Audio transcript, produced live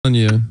on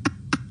you.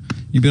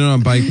 You've been on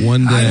a bike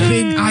one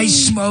day. I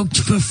smoked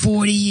for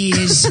 40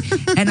 years,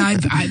 and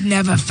I've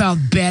never felt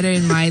better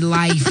in my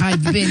life.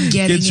 I've been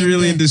getting Gets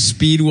really into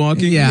speed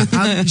walking. Yeah,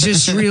 I'm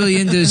just really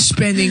into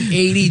spending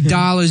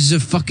 $80 a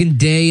fucking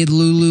day at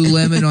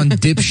Lululemon on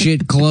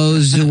dipshit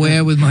clothes to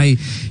wear with my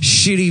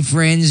shitty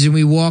friends, and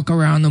we walk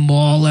around the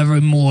mall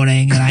every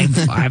morning, and I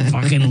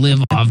fucking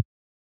live off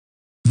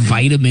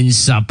vitamin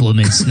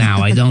supplements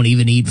now. I don't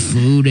even eat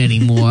food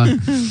anymore.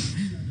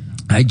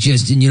 I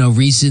just,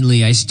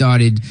 recently I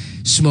started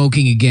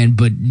smoking again,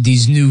 but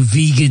these new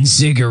vegan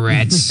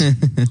cigarettes.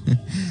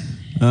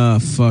 Oh,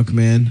 fuck,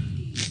 man.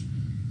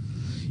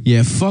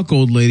 Yeah, fuck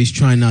old ladies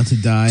trying not to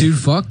die. Dude,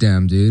 fuck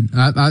them, dude.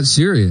 I'm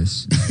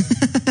serious.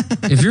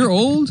 If you're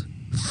old,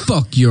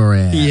 fuck your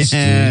ass.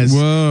 Yes.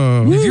 Dude.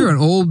 Whoa. If you're an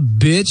old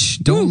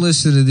bitch, don't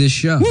listen to this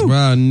show.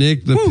 Wow,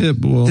 Nick the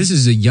Pitbull. This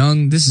is a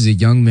young man show.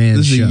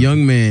 This is a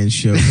young man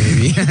show,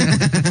 baby.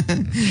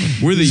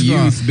 We're the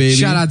youth, baby.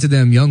 Shout out to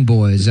them young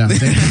boys out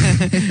there.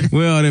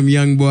 We're all them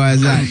young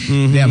boys out.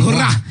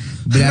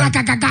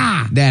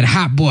 That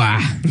hot boy.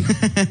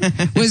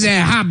 Where's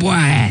that hot boy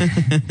at?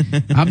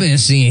 I've been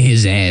seeing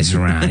his ass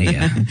around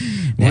here.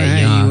 Where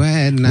you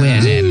at now?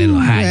 Where's that little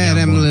hot Where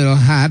them boy? little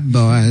hot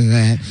boys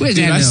at? Where's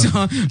Dude, that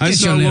I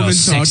saw a woman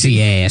sexy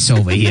talking. ass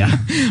over here.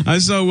 I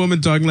saw a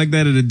woman talking like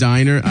that at a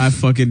diner. I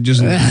fucking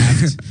just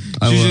laughed.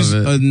 She's just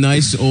a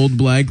nice old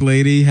black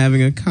lady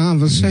having a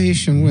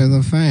conversation with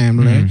her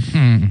family.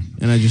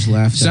 And I just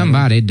laughed.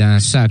 Somebody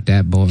done sucked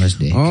that boy's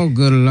dick. Oh,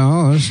 good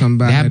Lord.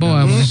 Somebody That boy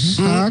done was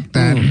sucked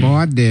that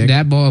boy dick.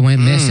 That boy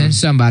went missing.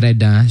 Somebody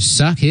done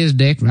suck his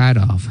dick right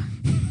off.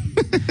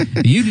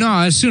 You know,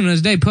 as soon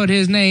as they put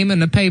his name in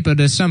the paper,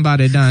 that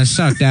somebody done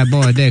sucked that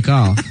boy dick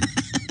off.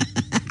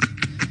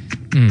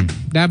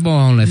 That boy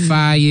only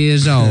 5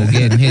 years old,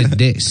 getting his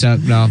dick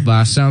sucked off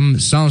by some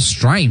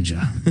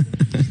stranger.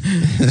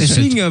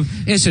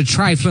 It's a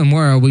trifling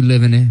world we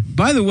living in.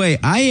 By the way,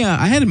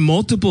 I had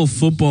multiple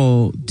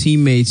football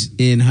teammates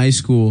in high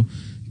school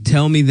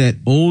tell me that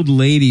old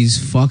ladies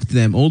fucked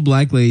them. Old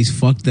black ladies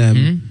fucked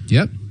them.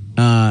 Yep.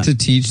 To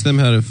teach them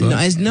how to fuck.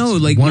 Like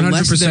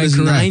 100% them as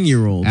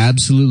 9-year-olds.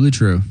 Absolutely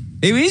true.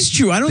 It is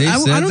true. I don't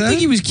think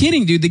he was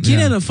kidding, dude. The kid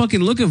had a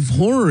fucking look of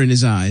horror in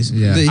his eyes.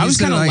 Yeah. I was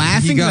kind of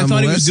laughing because I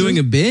thought he was doing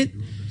a bit.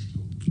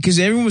 Because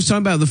everyone was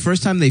talking about the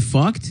first time they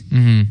fucked.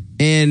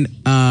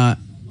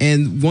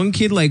 And one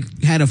kid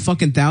had a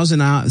fucking 1,000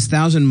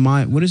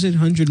 mile. What is it?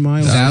 100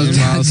 miles. 1,000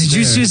 miles. Did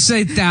you just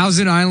say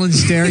 1,000 Island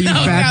Stare? You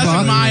fat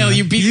fuck. 1,000 mile.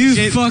 You piece of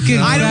shit. Fucking.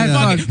 I don't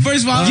fat fucking.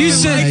 First of all, You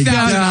said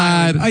 1,000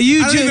 Island.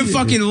 You I don't even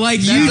fucking like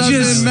that. You Doesn't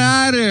just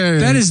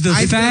matter. That is the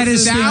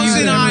fattest thing you've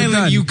 1,000 ever Island.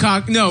 done. You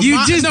cock. No, You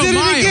just no, did it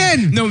mile.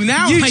 again. No,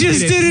 now You I just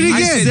did it again.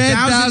 I said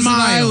 1,000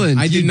 Island.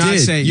 I did not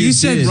say. You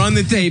said run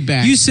the tape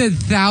back. You said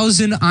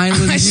 1,000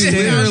 Island. I said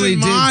Stare. literally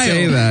did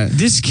say that.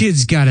 This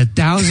kid's got a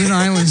 1,000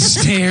 Island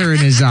stare in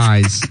his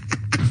eyes.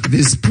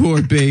 This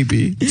poor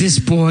baby. This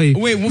boy.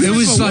 Wait, it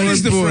was what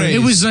is the phrase? It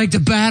was like the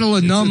Battle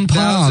of Num 1,000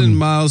 Palm.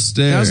 mile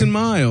stare. 1,000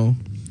 mile.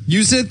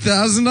 You said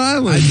 1,000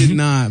 Island. I did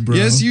not, bro.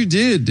 Yes, you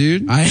did,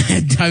 dude. I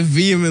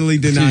vehemently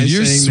deny Dude,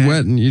 you're saying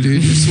sweating, you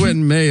dude. You're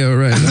sweating mayo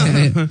right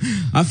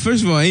now.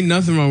 First of all, ain't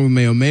nothing wrong with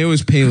mayo. Mayo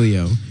is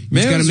paleo. You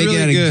just gotta make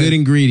it out of good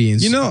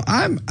ingredients.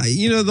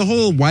 The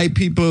whole white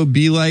people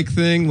be like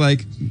thing,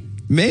 like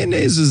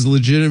mayonnaise is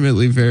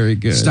legitimately very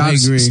good.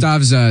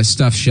 Stav's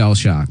stuff shell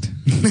shocked.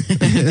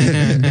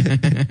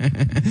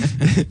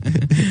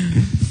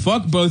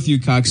 Fuck both you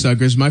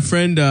cocksuckers. My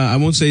friend, I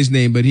won't say his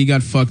name, but he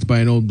got fucked by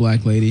an old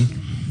black lady.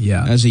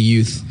 Yeah. As a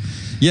youth.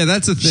 Yeah,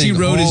 that's the thing. She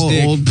rode his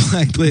dick. Old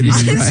black ladies.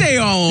 I didn't say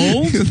all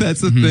old.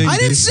 That's the thing. I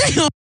didn't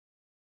say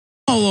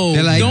all old.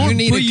 They're like, Don't you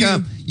need put to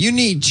come. You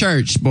need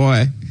church,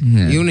 boy.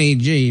 Yeah. You need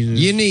Jesus.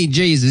 You need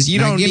Jesus. You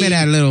now don't give need me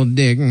that little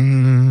dick.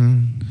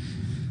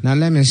 Now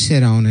let me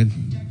sit on it.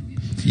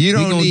 You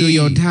don't we gonna need do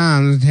your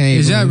times table.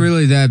 Is that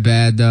really that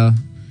bad, though?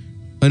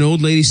 An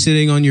old lady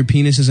sitting on your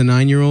penis as a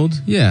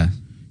 9-year-old? Yeah.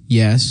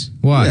 Yes.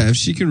 Why? Yeah, if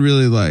she could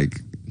really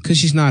because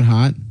she's not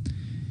hot.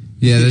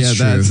 Yeah, that's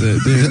true. That's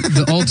it, dude.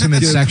 The ultimate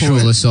Good sexual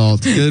point.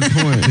 assault. Good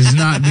point. Is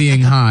not being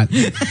hot.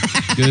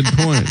 Good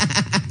point.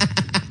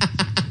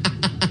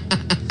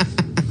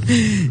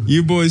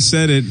 You boys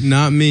said it,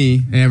 not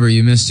me. Amber,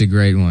 you missed a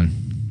great one.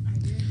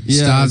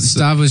 Yeah,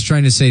 Stav was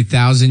trying to say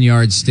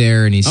 1,000-yard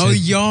stare, and he said,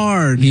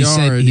 yard. He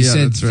said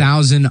that's right.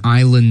 1,000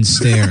 Island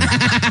stare.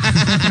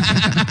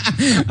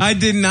 I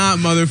did not,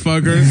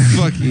 motherfucker.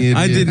 Fucking idiot.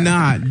 I did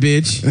not,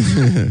 bitch.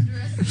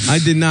 I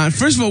did not.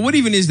 First of all, what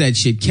even is that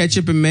shit?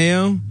 Ketchup and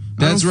mayo?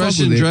 That's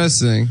Russian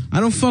dressing.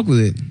 I don't fuck with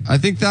it. I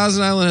think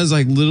Thousand Island has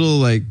like little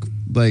like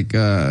what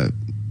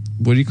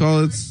do you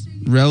call it?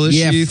 Relish.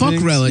 Yeah, fuck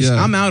things? relish.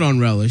 Yeah. I'm out on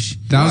relish.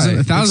 Thousand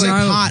It's Island.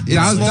 hot.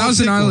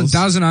 It's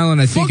Thousand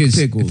Island. I think Fuck is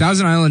pickles.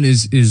 Thousand Island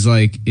is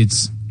like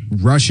it's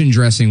Russian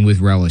dressing with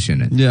relish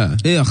in it. Yeah.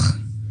 Ugh.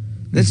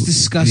 That's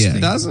disgusting.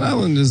 Yeah. Thousand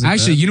Island is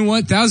Actually, you know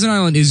what? Thousand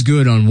Island is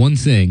good on one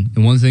thing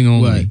and one thing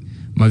only. What?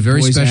 My very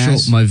Boy's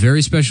ass?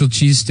 special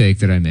cheesesteak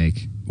that I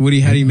make. How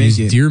do you make is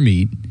it? deer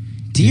meat.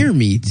 Deer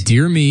meat?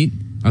 Deer meat,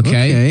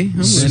 Okay,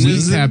 I'm sweet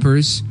listening.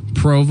 peppers,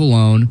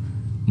 provolone,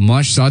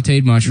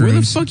 sautéed mushrooms.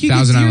 Where the fuck you get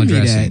Thousand deer Island meat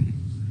dressing.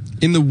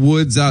 In the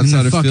woods In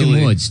outside the of fucking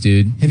Philly. woods,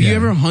 dude. Have you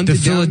ever hunted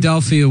the down-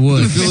 Philadelphia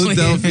woods?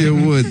 Philadelphia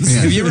woods.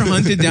 Have you ever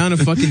hunted down a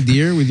fucking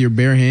deer with your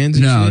bare hands?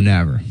 And No, shit?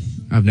 never.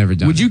 I've never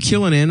done. Would you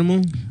kill an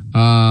animal?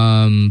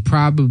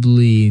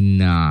 Probably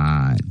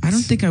not. I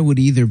don't think I would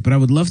either, but I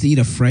would love to eat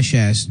a fresh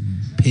ass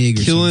pig.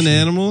 Or Kill some an shit.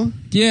 animal?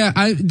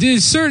 Yeah,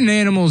 there's certain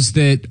animals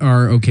that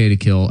are okay to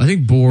kill. I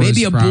think boars.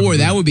 Maybe a probably. boar.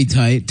 That would be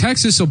tight.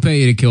 Texas will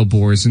pay you to kill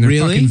boars, and they're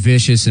Really? fucking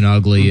vicious and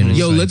ugly. And it's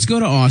Yo, like- let's go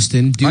to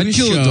Austin. Do I'd the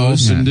kill a show,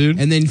 dolphin, dude.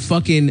 and then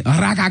fucking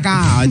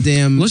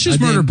damn. let's just a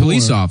damn murder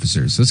police boar.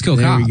 officers. Let's kill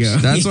There we cops. go.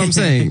 That's what I'm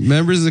saying.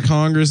 Members of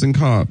Congress and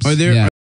cops. Are there? Yeah.